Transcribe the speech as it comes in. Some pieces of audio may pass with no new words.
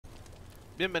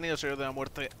Bienvenidos, señores de la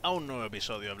muerte, a un nuevo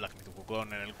episodio de Myth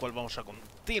Wukong, en el cual vamos a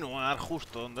continuar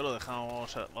justo donde lo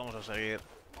dejamos. Vamos a seguir.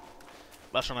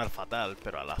 Va a sonar fatal,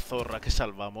 pero a la zorra que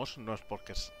salvamos no es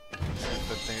porque se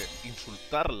intente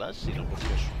insultarla, sino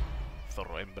porque es un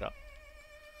zorro hembra.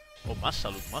 O más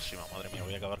salud máxima, madre mía,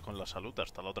 voy a acabar con la salud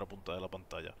hasta la otra punta de la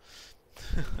pantalla.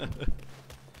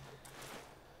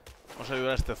 Vamos a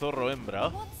ayudar a este zorro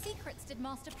hembra.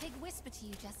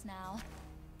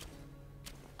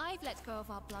 I've let go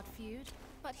of our blood feud,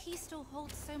 but he still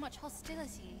holds so much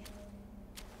hostility.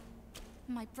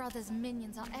 My brother's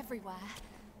minions are everywhere.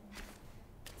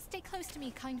 Stay close to me,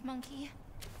 kind monkey.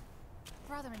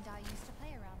 Brother and I used to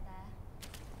play around there.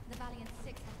 The Valiant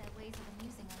Six have their ways of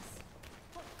amusing us.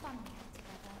 What fun we had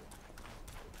together.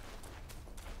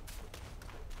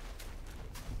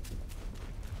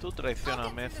 Tú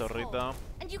traicióname, zorrita.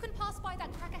 And you can pass by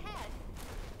that crack ahead.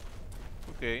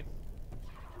 Ok.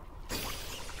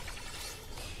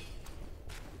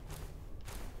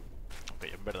 Ok,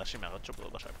 en verdad si me agacho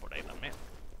puedo pasar por ahí también.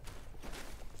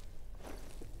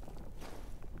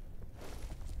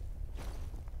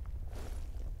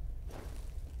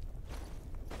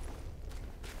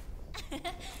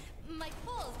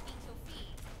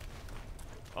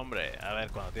 Hombre, a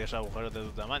ver, cuando tienes agujeros de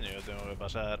tu tamaño yo tengo que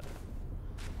pasar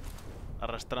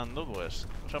arrastrando, pues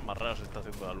cosas más raras está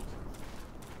haciendo la luz.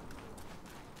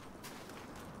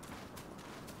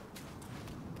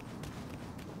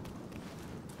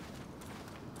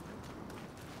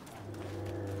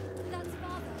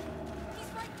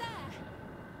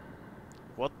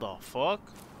 What the fuck?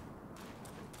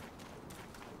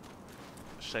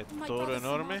 Ese toro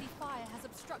enorme.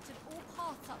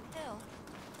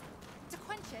 To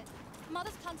quench it,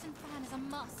 Mother's plantain fan is a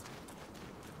must.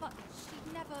 But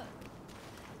she'd never.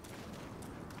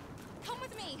 Come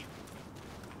with me.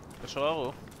 Eso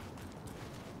hago.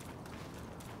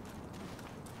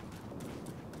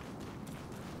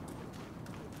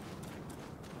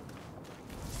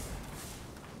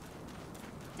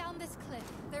 Down this cliff,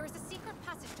 there is a secret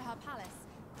passage to her palace.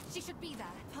 She should be there,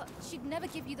 but she'd never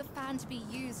give you the fan to be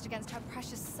used against her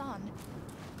precious son.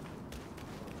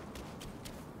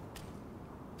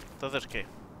 Entonces, ¿qué?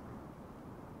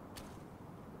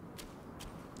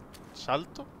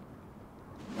 ¿Salto?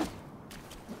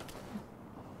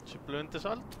 ¿Simplemente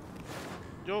salto?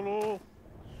 ¡YOLO!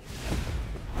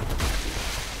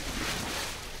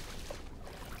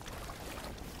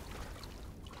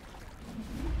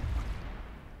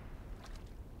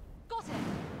 Got it!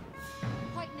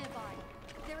 Quite nearby,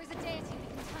 there is a deity we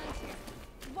can turn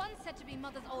to. One said to be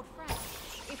Mother's old friend.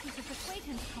 If we could persuade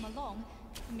him to come along,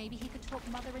 maybe he could talk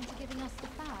Mother into giving us the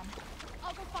fan.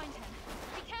 I'll go find him.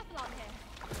 Be careful out here.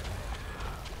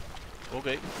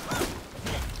 Ok.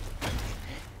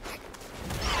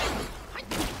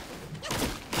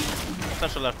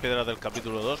 Estas son las piedras del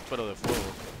capítulo 2, pero de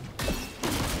fuego.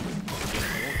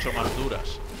 Y mucho más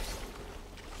duras.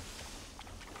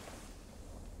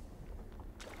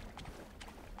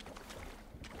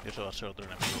 Y eso va a ser otro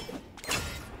enemigo.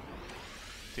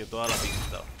 Tiene toda la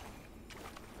pinta.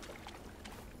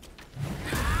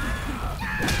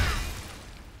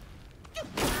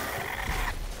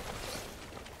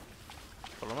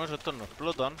 Por lo menos estos no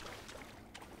explotan.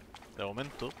 De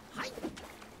momento.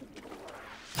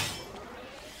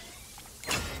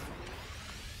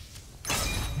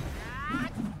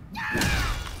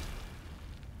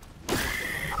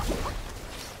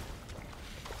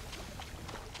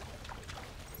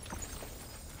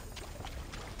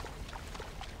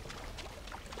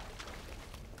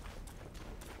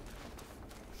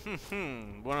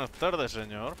 Buenas tardes,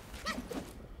 señor.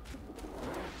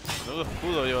 ¿Qué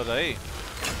escudo llevas ahí?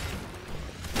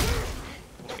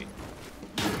 Okay.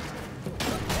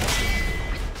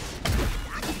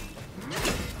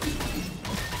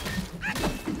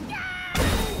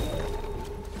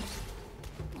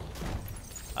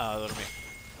 A dormir.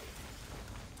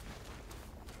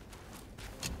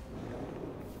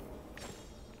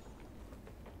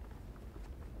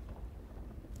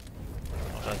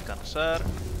 Vamos a descansar.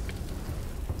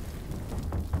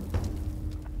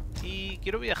 Y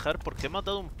quiero viajar porque he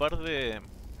matado un par de...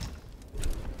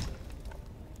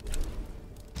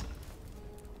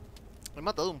 He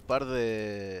matado un par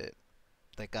de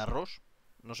carros.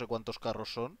 No sé cuántos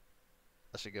carros son.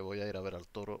 Así que voy a ir a ver al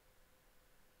toro.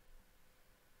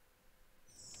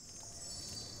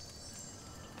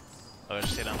 A ver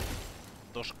si eran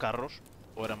 2 carros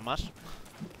o eran más.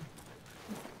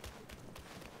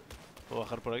 ¿Puedo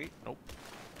bajar por aquí? No.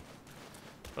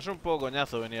 Va a ser un poco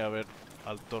coñazo venir a ver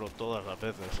al toro todas las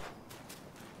veces.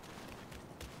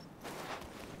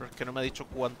 Pero es que no me ha dicho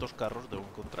cuántos carros debo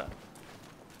encontrar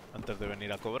antes de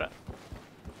venir a cobrar.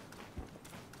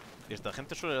 Y esta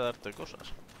gente suele darte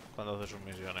cosas cuando haces sus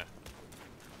misiones.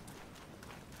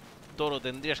 Toro,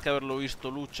 tendrías que haberlo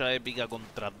visto, lucha épica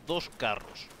contra 2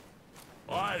 carros.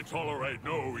 I tolerate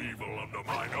no evil under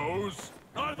my nose.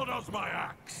 Neither does my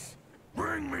axe.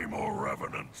 Bring me more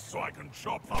revenants so I can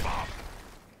chop them up.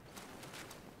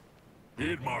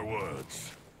 Heed my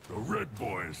words. The Red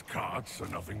Boy's carts are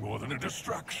nothing more than a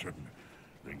distraction.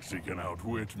 Thinks he can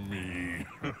outwit me.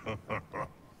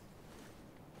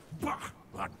 Bah!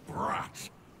 That brat!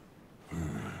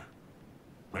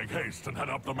 Make haste and head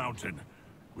up the mountain.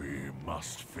 We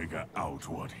must figure out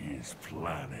what he's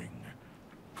planning.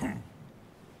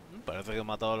 Parece que he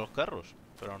matado a los carros,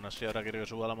 pero aún así ahora quiere que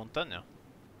suba a la montaña.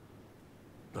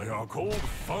 They are called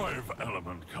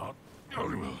 5-element cart.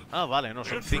 Ah, vale, no,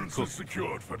 son 5.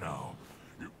 Secured for now.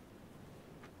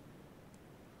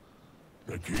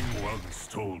 The king once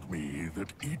told me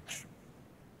that each...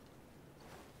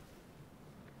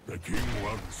 The king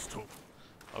once told...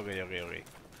 Ok.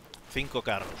 5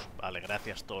 carros. Vale,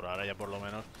 gracias, Toro. Ahora ya por lo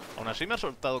menos... Aún así me ha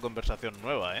soltado conversación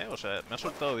nueva, ¿eh? O sea, me ha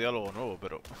soltado diálogo nuevo,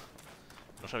 pero...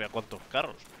 No sabía cuántos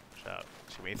carros. O sea,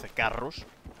 si me dice carros,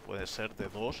 puede ser de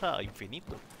 2 a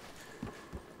infinito.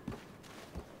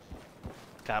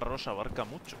 Carros abarca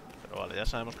mucho. Pero vale, ya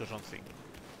sabemos que son 5.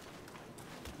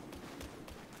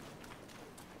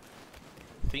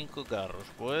 5 carros,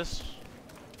 pues...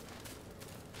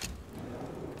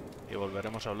 Y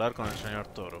volveremos a hablar con el señor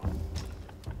Toro.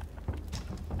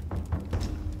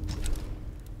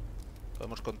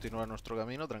 Podemos continuar nuestro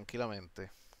camino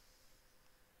tranquilamente.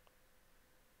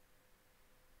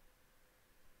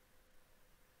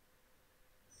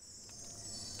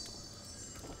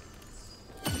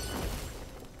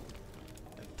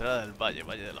 Entrada del valle,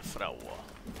 Valle de la Fragua.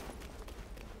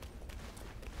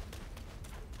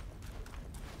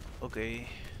 Ok.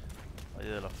 Valle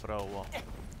de la Fragua.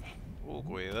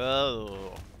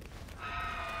 Cuidado.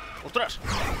 ¡Ostras!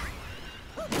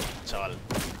 Chaval.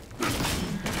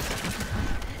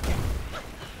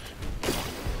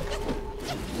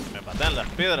 Me patean las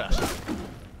piedras.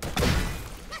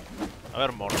 A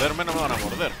ver, morderme no me van a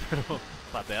morder, pero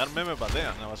patearme me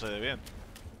patean a base de bien.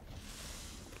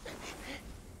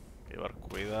 Llevar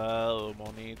cuidado,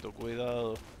 monito,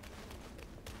 cuidado.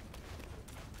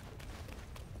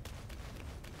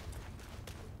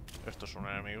 Esto es un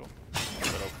enemigo.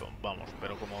 Pero vamos,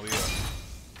 pero como viva.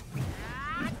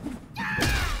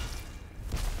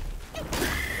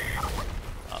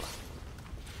 Hala.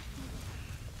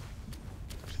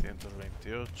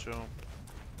 328.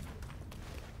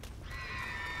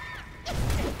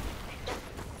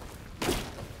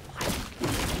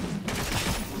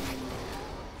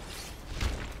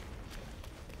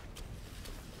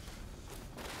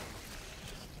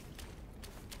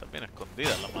 Están bien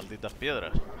escondidas las malditas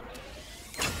piedras.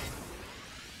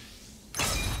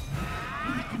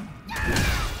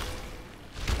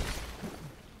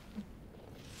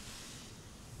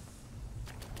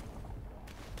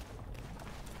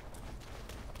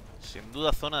 Sin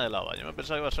duda zona de lava. Yo me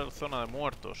pensaba que iba a ser zona de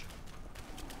muertos.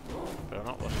 Pero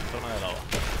no, va a ser zona de lava.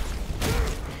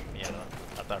 Mierda.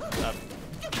 Atar.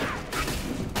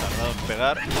 Tardado en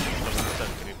pegar. Lo que no está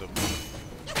escrito.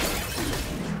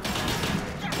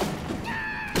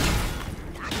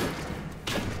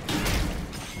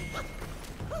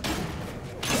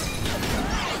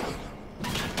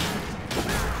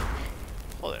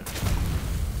 Joder.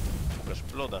 Lo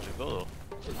explotas y todo.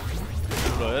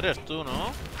 Lo eres tú,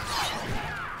 ¿no?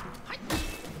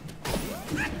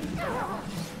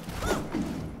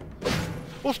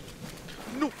 ¡Host!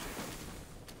 ¡No!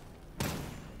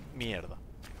 Mierda.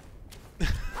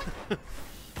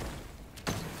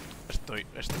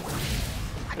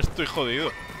 Estoy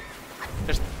jodido.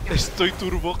 Estoy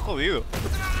turbo jodido.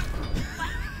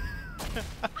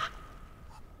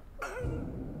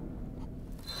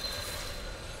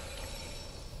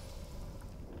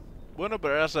 Bueno,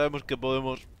 pero ahora sabemos que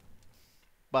podemos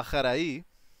bajar ahí.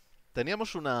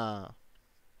 Teníamos una...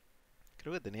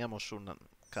 Creo que teníamos una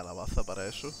calabaza para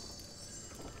eso.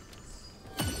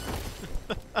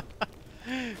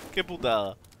 Qué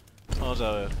putada. Vamos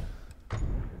a ver.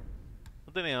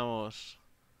 No teníamos...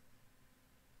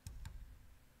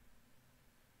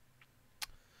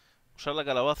 Usar la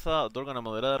calabaza otorga una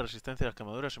moderada resistencia a las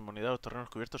quemaduras e inmunidad a los terrenos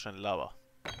cubiertos en lava.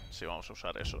 Sí, vamos a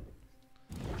usar eso.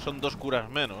 Son 2 curas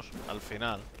menos al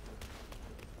final.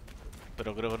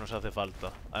 Pero creo que nos hace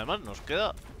falta. Además nos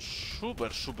queda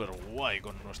súper guay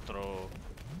con nuestra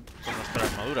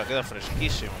armadura. Queda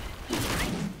fresquísimo.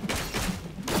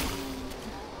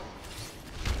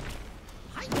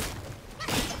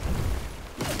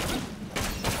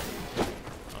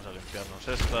 Vamos a limpiarnos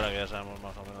esto ahora que ya sabemos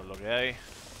más o menos lo que hay.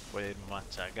 Voy a ir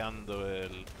machacando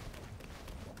el...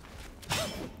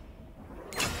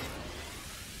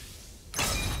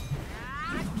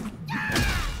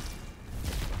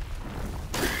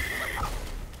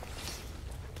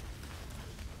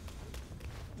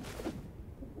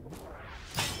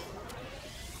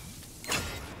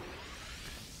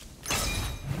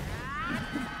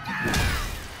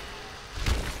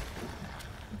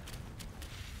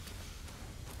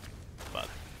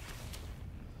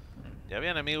 Ya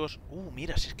había enemigos...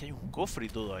 mira, si es que hay un cofre y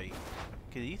todo ahí.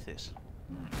 ¿Qué dices?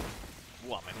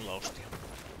 Buah, menuda hostia.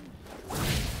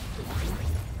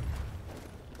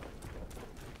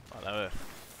 Vale, a ver.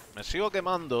 Me sigo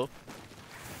quemando.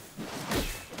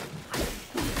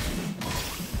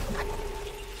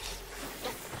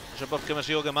 No sé por qué me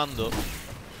sigo quemando.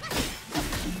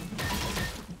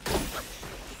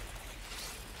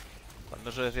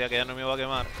 Cuando se decía que ya no me iba a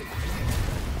quemar.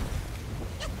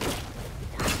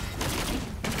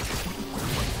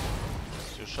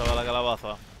 Usaba la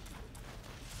calabaza.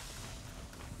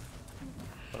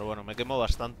 Pero bueno, me quemo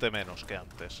bastante menos que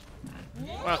antes.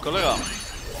 Buenas, colega.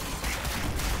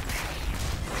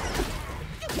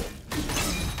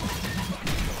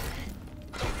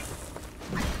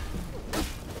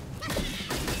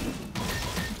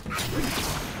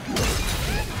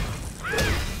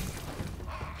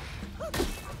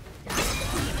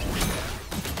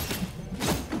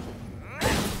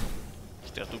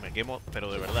 Hostia, tú me quemo,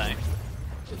 pero de verdad, ¿eh?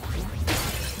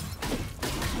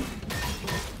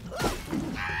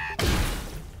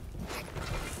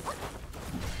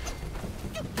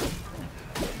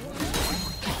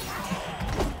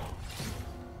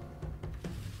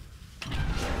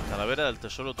 Calavera del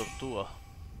tesoro tortuga.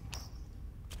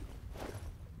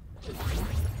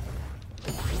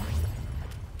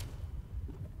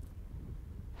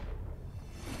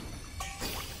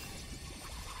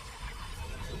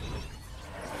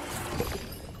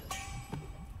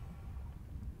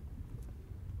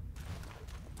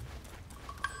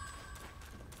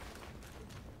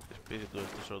 Espíritu del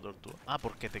tesoro tortuga. Ah,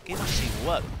 porque te quedas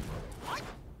igual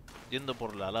yendo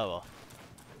por la lava.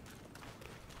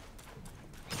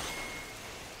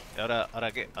 ¿Y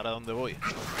ahora qué? ¿Ahora dónde voy?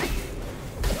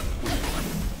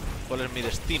 ¿Cuál es mi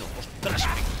destino? ¡Ostras!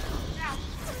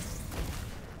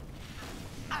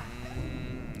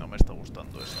 No me está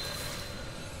gustando esto.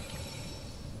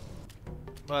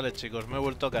 Vale, chicos, me he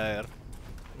vuelto a caer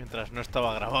mientras no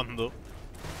estaba grabando,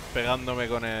 pegándome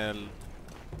con el...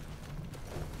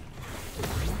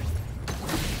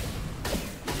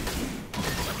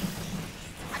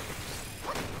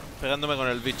 pegándome con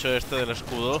el bicho este del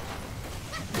escudo.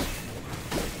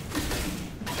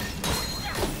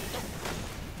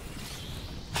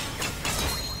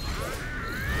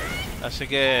 Así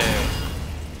que,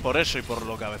 por eso y por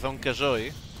lo cabezón que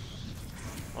soy,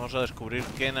 vamos a descubrir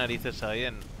qué narices hay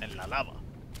en la lava.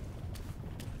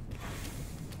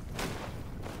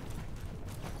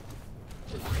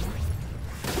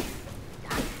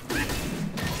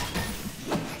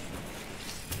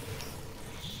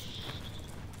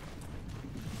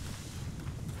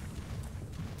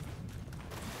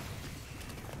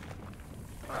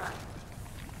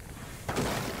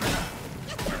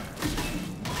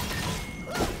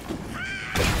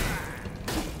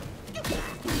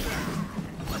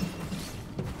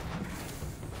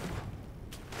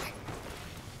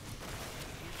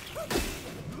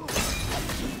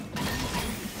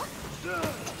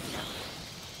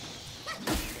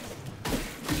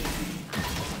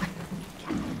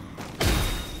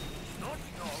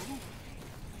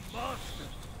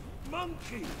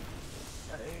 Monkey!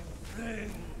 Same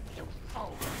thing!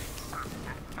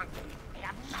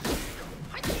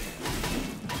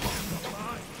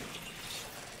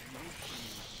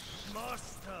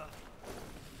 Master!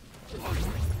 What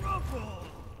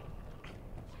trouble!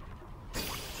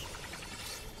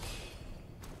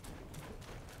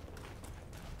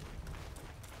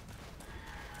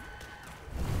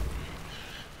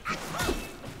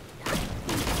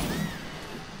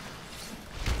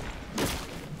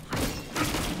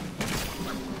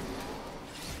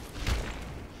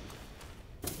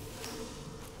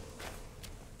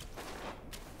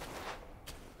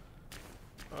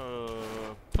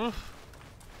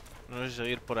 No sé si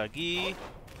seguir por aquí,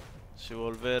 si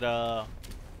volver a...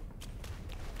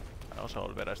 Vamos a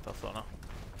volver a esta zona.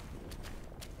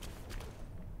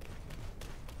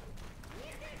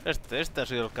 Este ha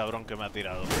sido el cabrón que me ha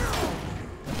tirado.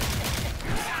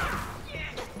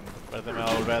 Parece que me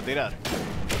va a volver a tirar.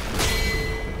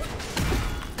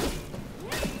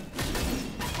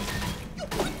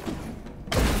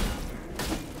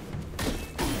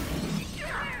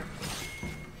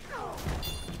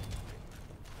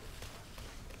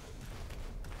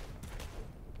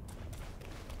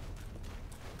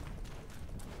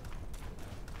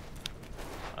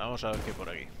 Vamos a ver qué hay por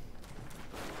aquí.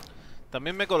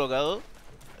 También me he colocado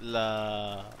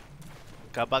la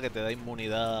capa que te da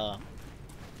inmunidad.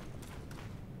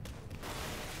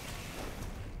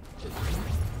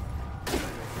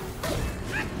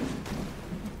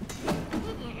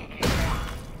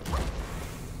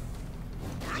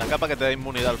 La capa que te da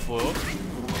inmunidad al fuego.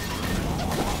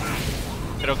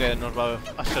 Creo que nos va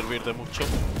a servir de mucho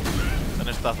en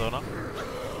esta zona.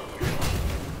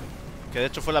 Que de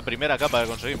hecho fue la primera capa que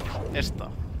conseguimos. Esta.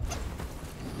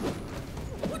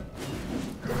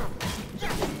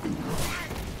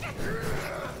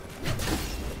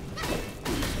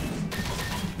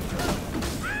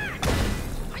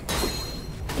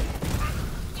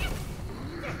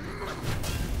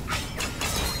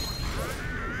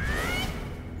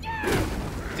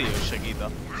 Tío, se quita.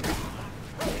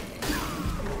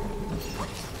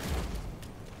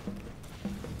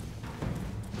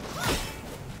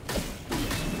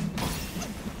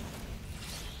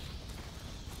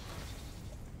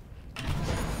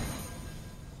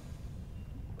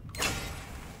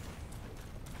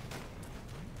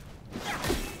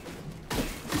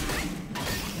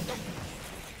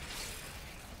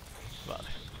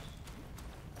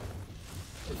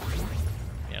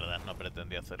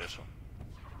 Pretendía hacer eso.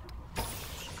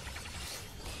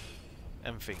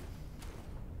 En fin.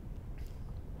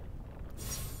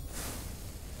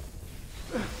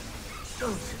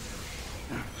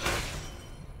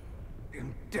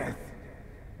 In death,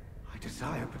 I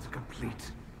desire but a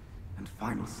complete and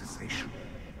final cessation.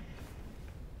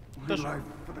 My life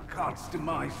for the cart's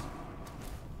demise.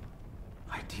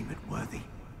 I deem it worthy.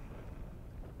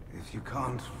 If you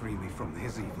can't free me from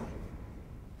his evil,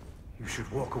 you should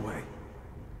walk away.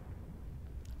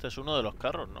 Este es uno de los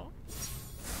carros, ¿no?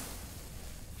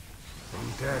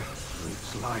 From death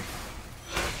lives life,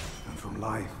 and from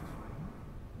life,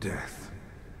 death.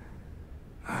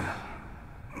 I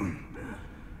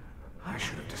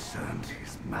should have discerned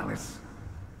his malice.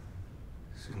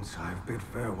 Since I've bid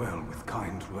farewell with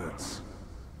kind words,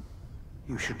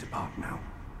 you should depart now.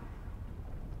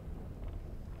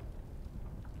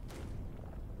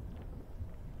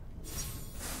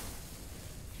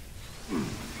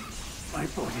 My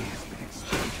body has been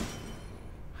exploded.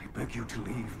 I beg you to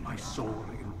leave my soul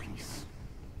in peace.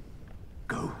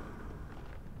 Go.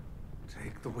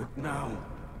 Take the whip now,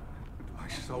 and my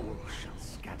soul shall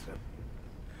scatter.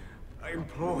 I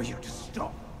implore you to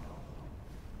stop.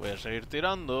 Voy a seguir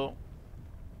tirando.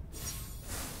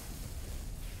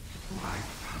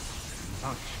 Life has been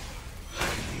much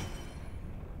agony.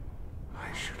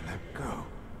 I should let go.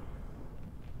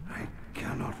 I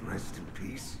cannot rest in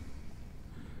peace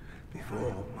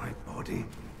before my body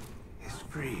is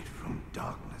freed from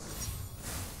darkness.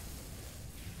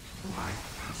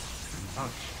 Life has been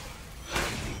much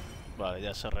agony. Vale,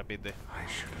 ya se repite. I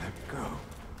should let go.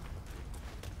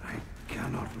 I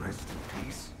cannot rest in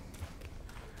peace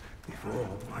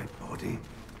before my body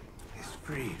is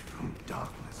freed from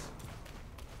darkness.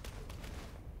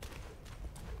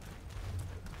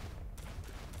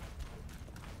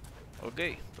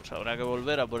 Ok, pues habrá que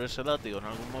volver a por ese látigo en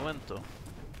algún momento.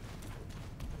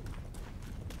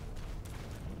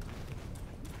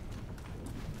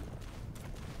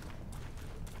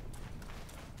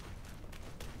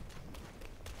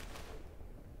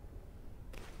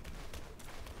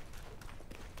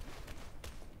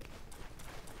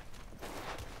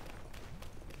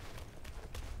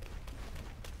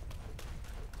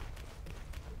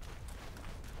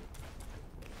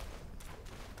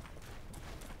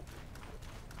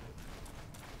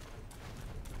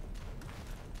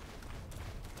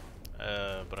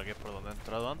 ¿Por aquí es por donde he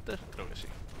entrado antes? Creo que sí.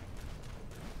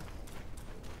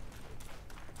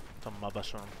 Estos mapas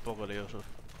son un poco liosos.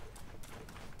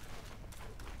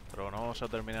 Pero bueno, vamos a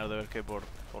terminar de ver qué hay por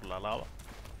la lava.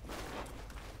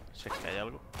 Si es que hay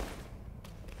algo.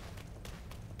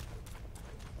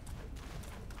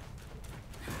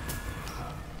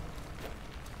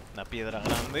 Una piedra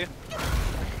grande.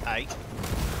 Ahí.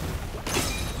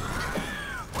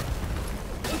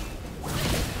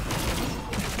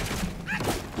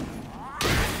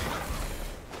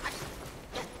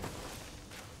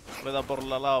 Rueda por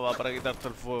la lava para quitarte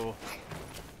el fuego.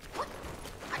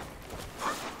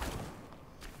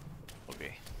 Ok.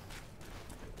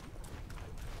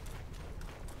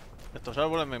 Estos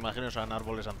árboles me imagino son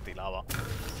árboles antilava.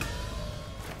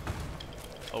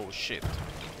 Oh shit.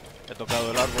 He tocado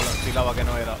el árbol antilava que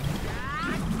no era.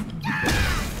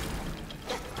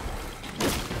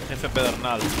 Jefe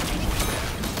pedernal.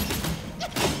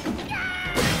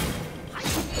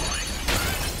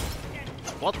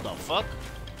 What the fuck?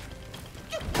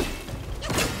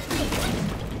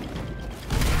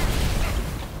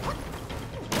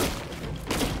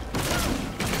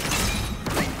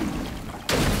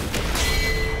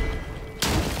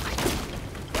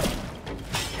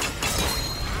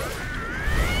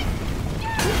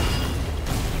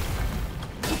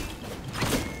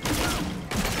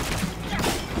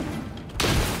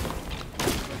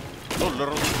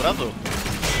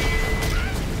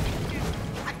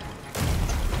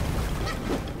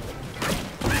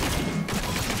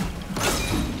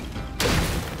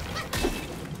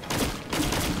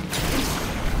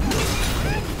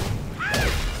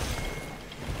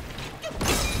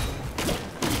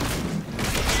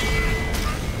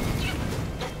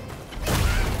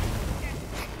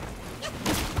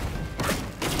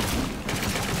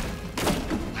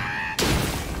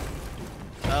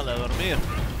 dormir.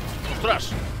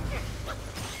 ¡Ostras!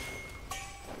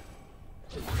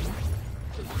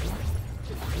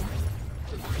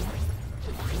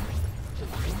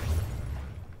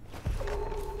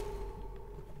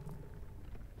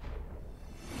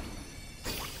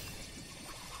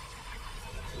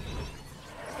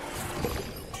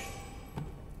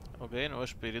 Ok, nuevo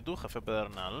espíritu, jefe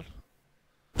pedernal.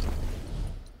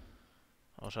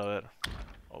 Vamos a ver.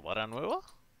 ¿O vara nueva?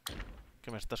 ¿Qué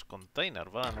me estás container?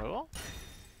 ¿Vara nueva?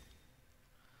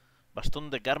 Bastón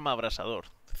de karma abrasador.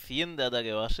 100 de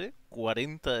ataque base,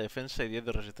 40 de defensa y 10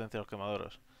 de resistencia a los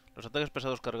quemadores. Los ataques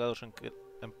pesados cargados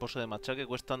en pose de machaque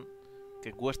cuestan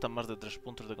más de 3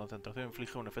 puntos de concentración.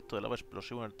 Inflige un efecto de lava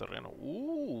explosivo en el terreno.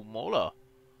 ¡Mola!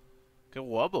 ¡Qué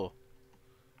guapo!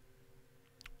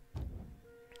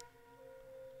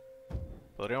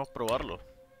 Podríamos probarlo.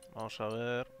 Vamos a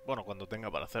ver... Bueno, cuando tenga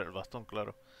para hacer el bastón,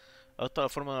 claro. Adopta la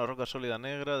forma de una roca sólida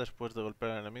negra después de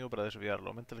golpear al enemigo para desviarlo.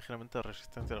 Aumenta ligeramente la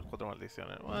resistencia a las 4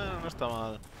 maldiciones. Bueno, no está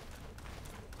mal.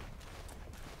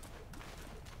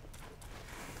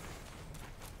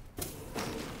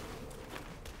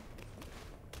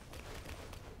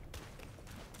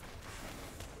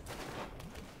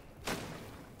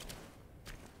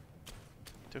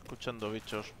 Estoy escuchando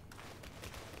bichos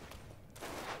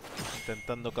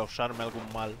intentando causarme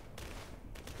algún mal.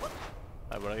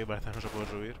 A ver, por aquí parece que no se puede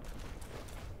subir.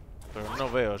 Pero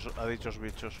no veo a dichos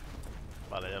bichos.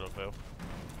 Vale, ya los veo.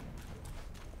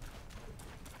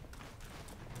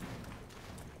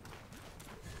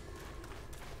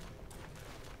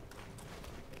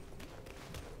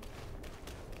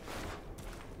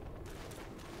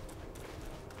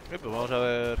 Pues vamos a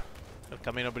ver el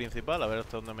camino principal, a ver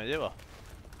hasta dónde me lleva.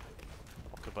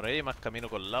 Aunque por ahí hay más camino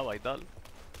con lava y tal.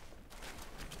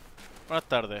 Buenas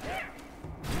tardes.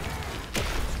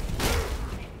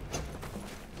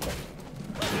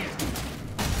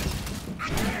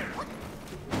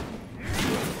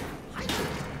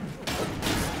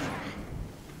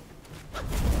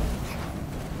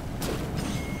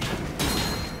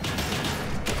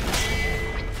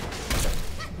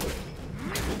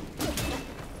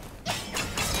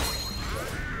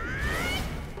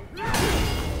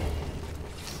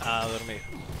 A dormir.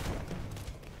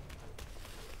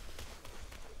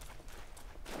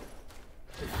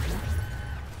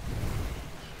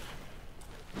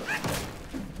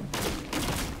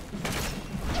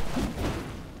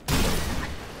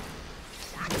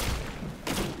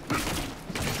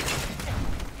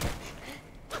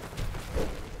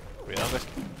 Cuidado que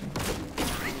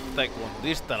es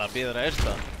taekwondista la piedra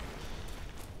esta.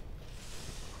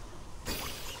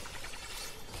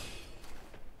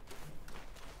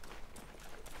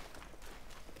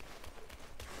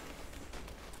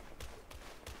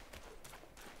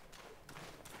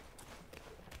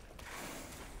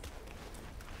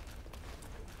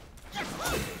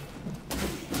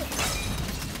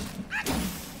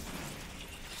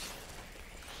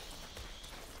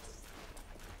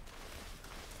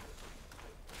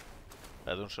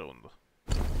 Espérate un segundo.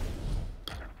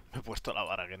 Me he puesto la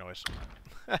vara que no es.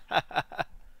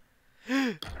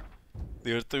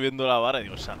 Digo, estoy viendo la vara y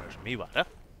digo, esa no es mi vara.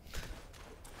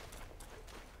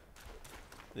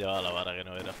 Llevaba la vara que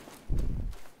no era.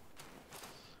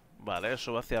 Vale,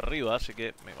 eso va hacia arriba, así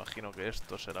que me imagino que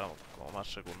esto será como más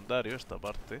secundario, esta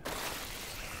parte.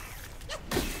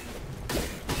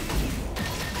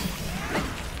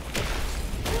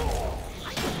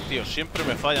 Tío, siempre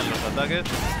me fallan los ataques.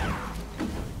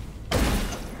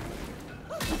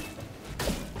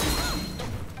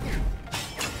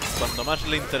 Cuando más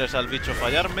le interesa al bicho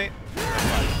fallarme, me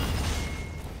falla.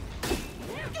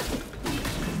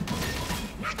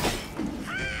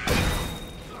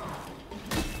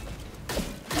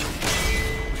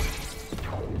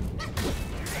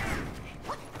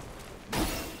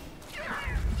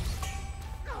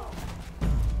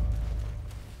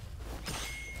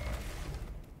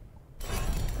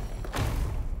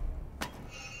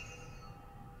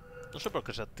 No sé por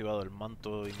qué se ha activado el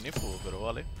manto ignífugo, pero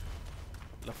vale.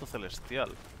 Lazo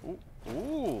celestial.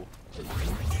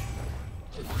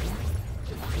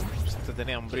 Este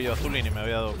tenía un brillo azul y ni me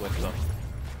había dado cuenta.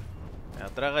 Me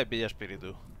atraga y pilla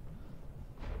espíritu.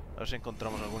 A ver si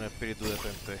encontramos algún espíritu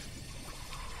decente.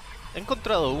 He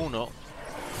encontrado uno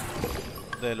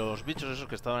de los bichos esos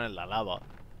que estaban en la lava,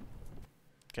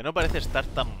 que no parece estar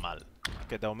tan mal.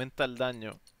 Que te aumenta el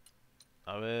daño.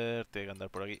 A ver, tiene que andar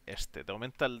por aquí. Te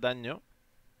aumenta el daño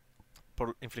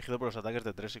infligido por los ataques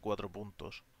de 3 y 4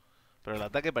 puntos. Pero el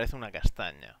ataque parece una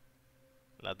castaña.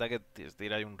 El ataque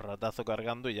tira ahí un ratazo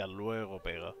cargando y ya luego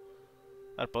pega.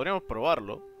 A ver, podríamos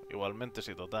probarlo. Igualmente,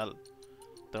 si total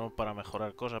tenemos para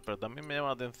mejorar cosas, pero también me llama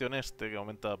la atención este, que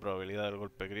aumenta la probabilidad del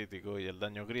golpe crítico y el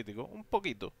daño crítico, un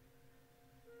poquito.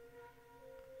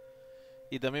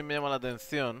 Y también me llama la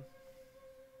atención...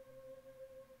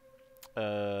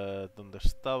 donde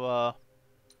estaba...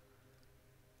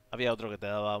 Había otro que te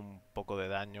daba un poco de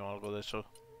daño o algo de eso.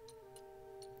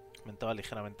 Aumentaba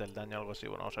ligeramente el daño, algo así.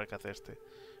 Bueno, vamos a ver qué hace este.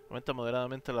 Aumenta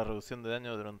moderadamente la reducción de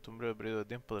daño durante un breve periodo de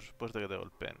tiempo después de que te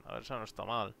golpeen. A ver, eso no está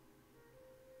mal.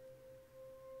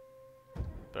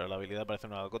 Pero la habilidad parece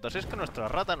una gacota. Si es que nuestra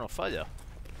rata no falla.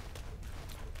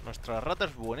 Nuestra rata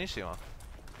es buenísima.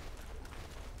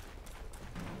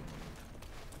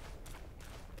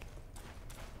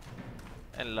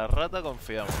 En la rata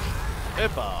confiamos.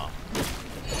 ¡Epa!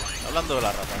 Hablando de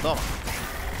la rata, toma.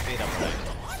 Mira por ahí.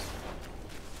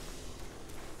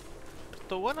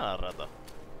 Esto es buena la rata.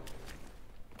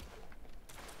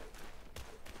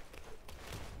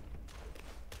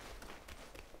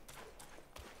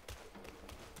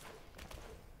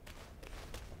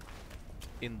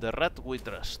 In the rat we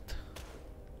trust.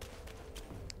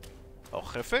 ¿O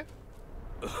jefe?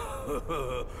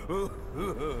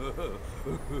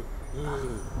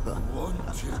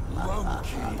 Wanted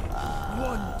monkey,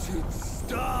 wanted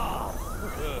star,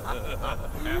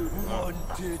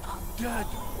 wanted dead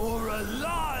or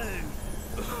alive.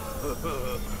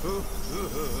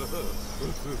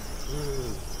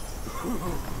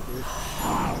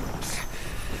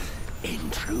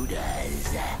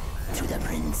 Intruders to the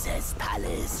Princess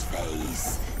Palace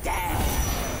face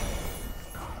death.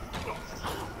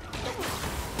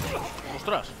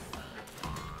 ¡Ostras!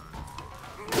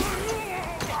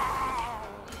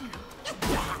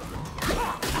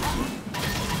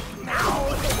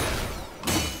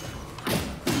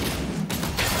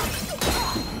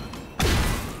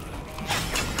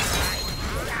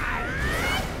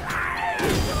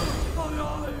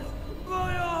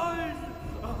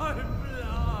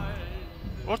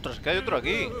 ¡Ostras! Que hay otro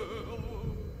aquí.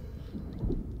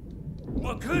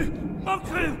 Monkey,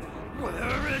 monkey,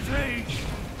 where is he?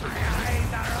 My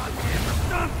eyes are on him.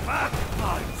 Stand back,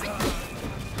 monster.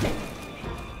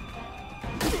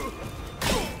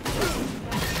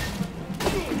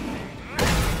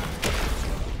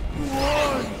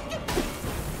 One,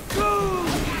 two,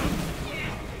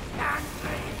 and 3,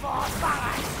 4,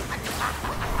 5.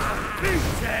 Beat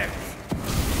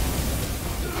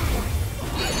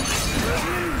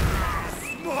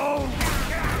Smoke!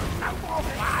 No more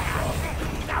fire!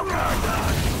 Now you're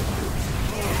done!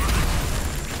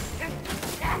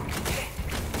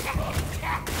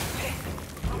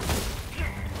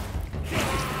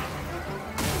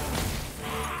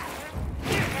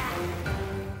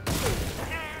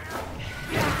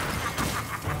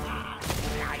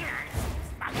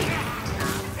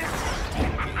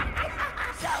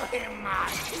 Show him my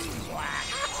teamwork!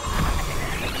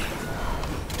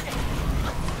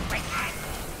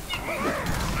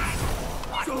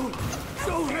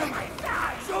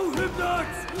 Show him that!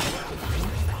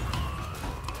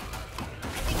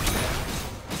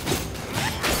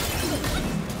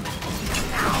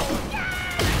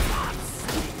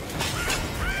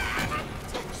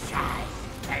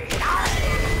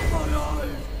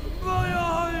 My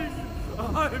eyes!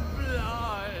 I'm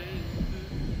blind!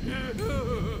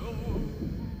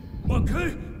 Monkey!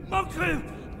 Monkey!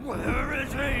 Where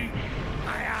is he?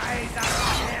 My eyes are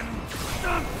on him!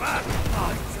 Stand back,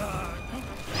 my turn!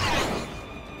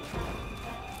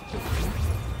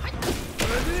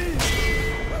 Ready?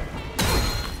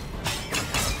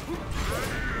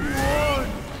 One!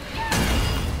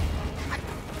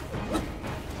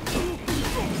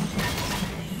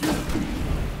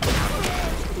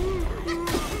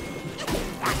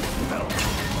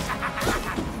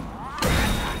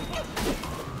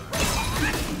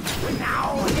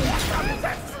 Now, here comes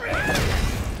the thrill!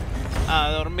 A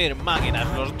dormir, máquinas,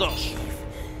 los dos.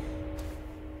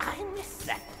 I miss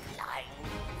that line.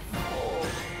 Oh.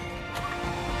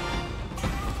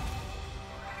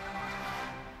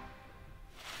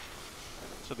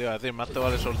 Eso te iba a decir, más te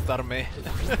vale soltarme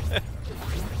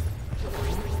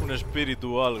un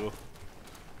espíritu o algo.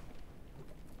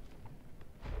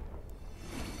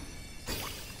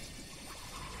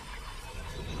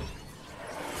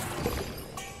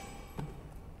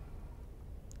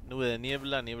 Nube de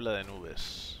niebla, niebla de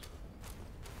nubes.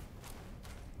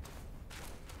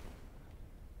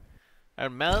 A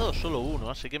ver, me ha dado solo uno,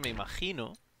 así que me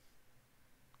imagino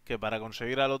que para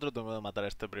conseguir al otro tengo que matar a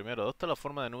este primero. Adopta la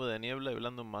forma de nube de niebla y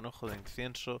blanda un manojo de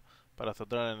incienso para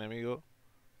azotar al enemigo.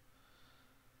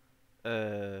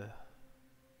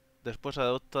 Después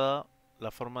adopta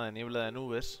la forma de niebla de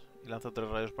nubes y lanza 3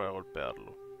 rayos para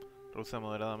golpearlo. Reduce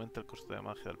moderadamente el coste de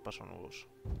magia del paso nuboso.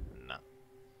 Nah.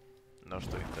 No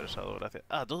estoy interesado, gracias.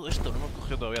 Ah, todo esto, no hemos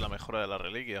cogido todavía la mejora de la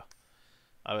reliquia.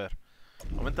 A ver.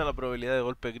 Aumenta la probabilidad de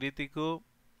golpe crítico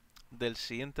del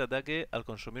siguiente ataque al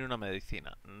consumir una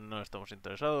medicina. No estamos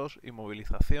interesados.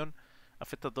 Inmovilización.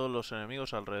 Afecta a todos los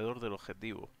enemigos alrededor del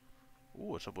objetivo.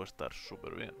 Eso puede estar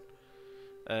súper bien.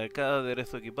 Cada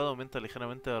aderezo equipado aumenta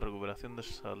ligeramente la recuperación de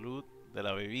salud de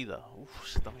la bebida.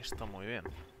 Ese también está muy bien.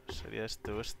 Sería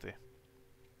este o este.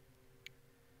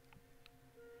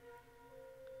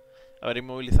 A ver,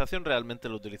 inmovilización realmente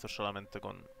lo utilizo solamente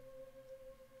con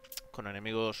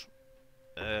enemigos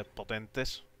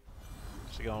potentes.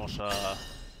 Así que vamos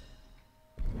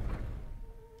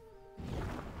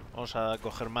a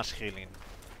coger más healing.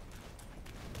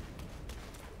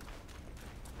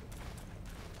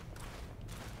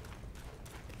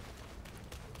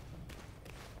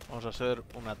 Vamos a hacer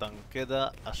una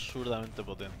tanqueta absurdamente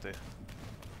potente.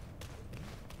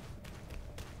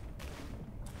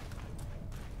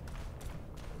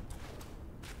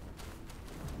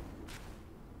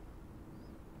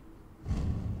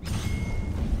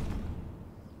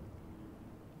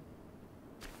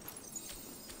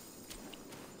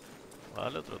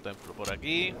 Vale, otro templo por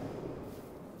aquí.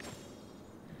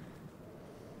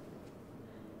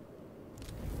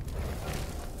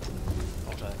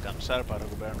 Vamos a descansar para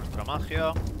recuperar nuestra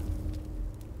magia.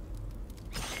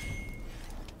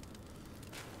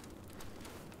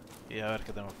 Y a ver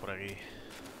qué tenemos por aquí.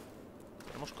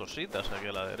 Tenemos cositas aquí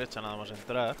a la derecha, nada más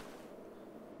entrar.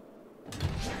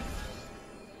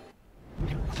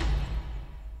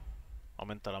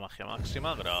 Aumenta la magia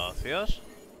máxima, gracias.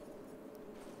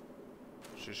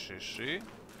 Sí.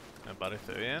 Me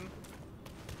parece bien.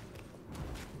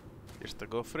 Y este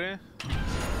cofre.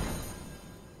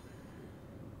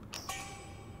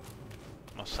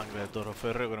 Más sangre de toro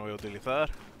férreo que no voy a utilizar.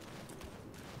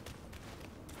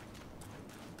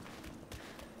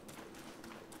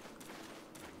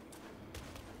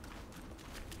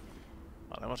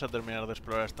 Vale, vamos a terminar de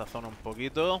explorar esta zona un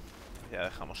poquito. Ya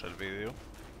dejamos el vídeo.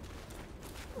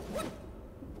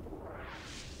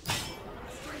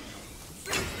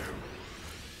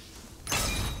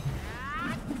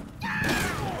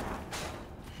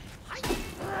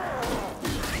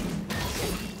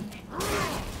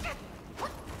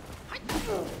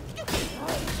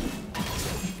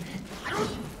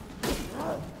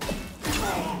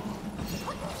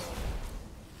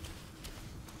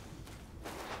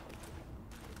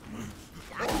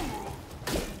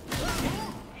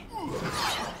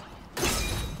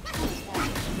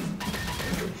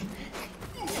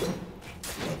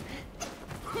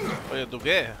 Oye, ¿tú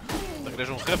qué? ¿Te crees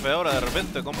un jefe ahora de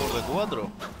repente? Combos de 4.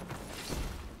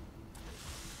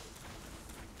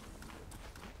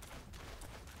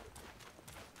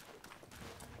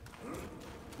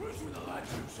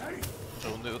 Un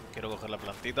segundo, quiero coger la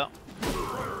plantita.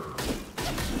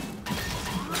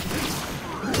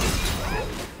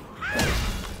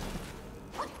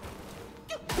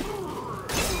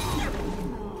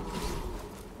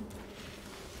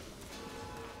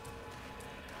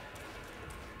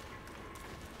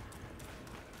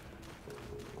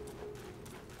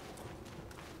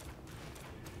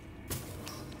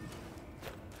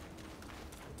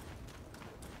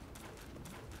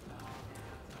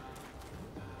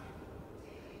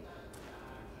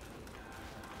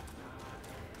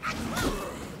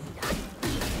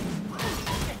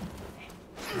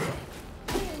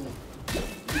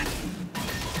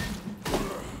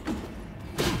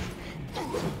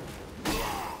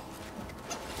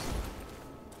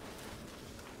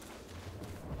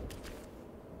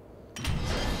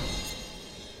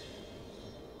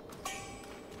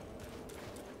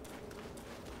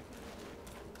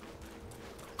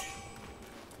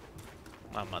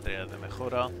 Más materiales de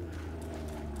mejora.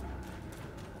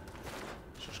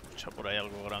 Se escucha por ahí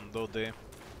algo grandote.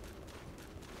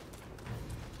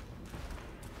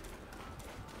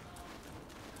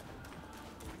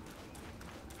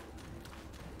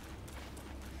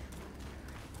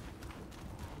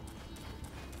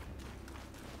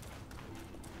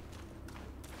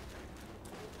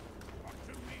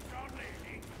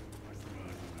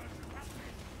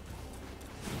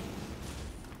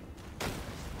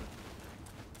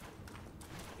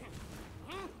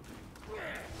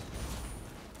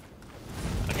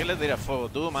 ¿A quién le tiras fuego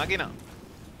tú, máquina?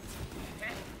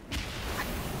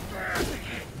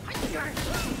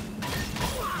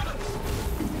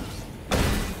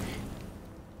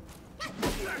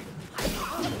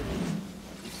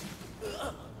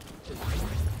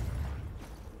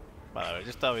 Vale, a ver, yo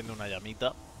estaba viendo una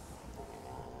llamita.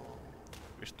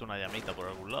 He visto una llamita por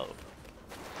algún lado.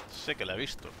 Sé que la he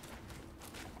visto.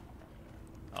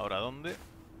 ¿Ahora dónde?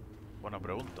 Buena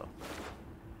pregunta.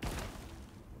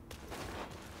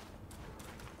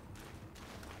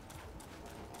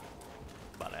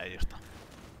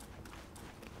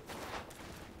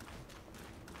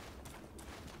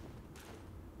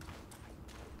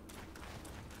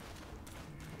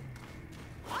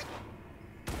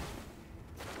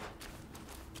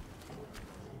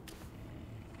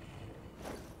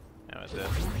 a meter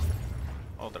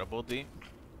otra poti.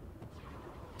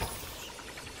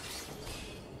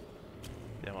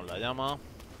 Pillamos la llama.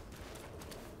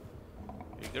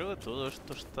 Y creo que todo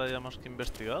esto está ya más que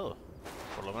investigado.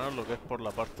 Por lo menos lo que es por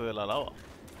la parte de la lava.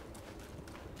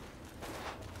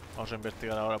 Vamos a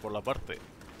investigar ahora por la parte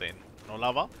de no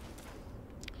lava.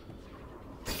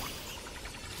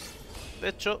 De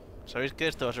hecho, sabéis que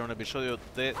este va a ser un episodio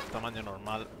de tamaño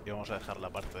normal y vamos a dejar la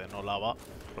parte de no lava,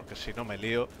 porque si no me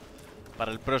lío,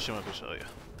 para el próximo episodio.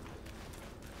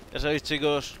 Ya sabéis,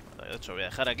 chicos, de hecho voy a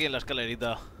dejar aquí en la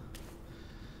escalerita.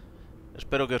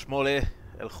 Espero que os mole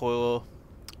el juego,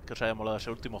 que os haya molado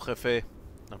ese último jefe.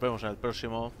 Nos vemos en el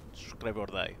próximo. Subscribe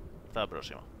or die. Hasta la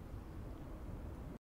próxima.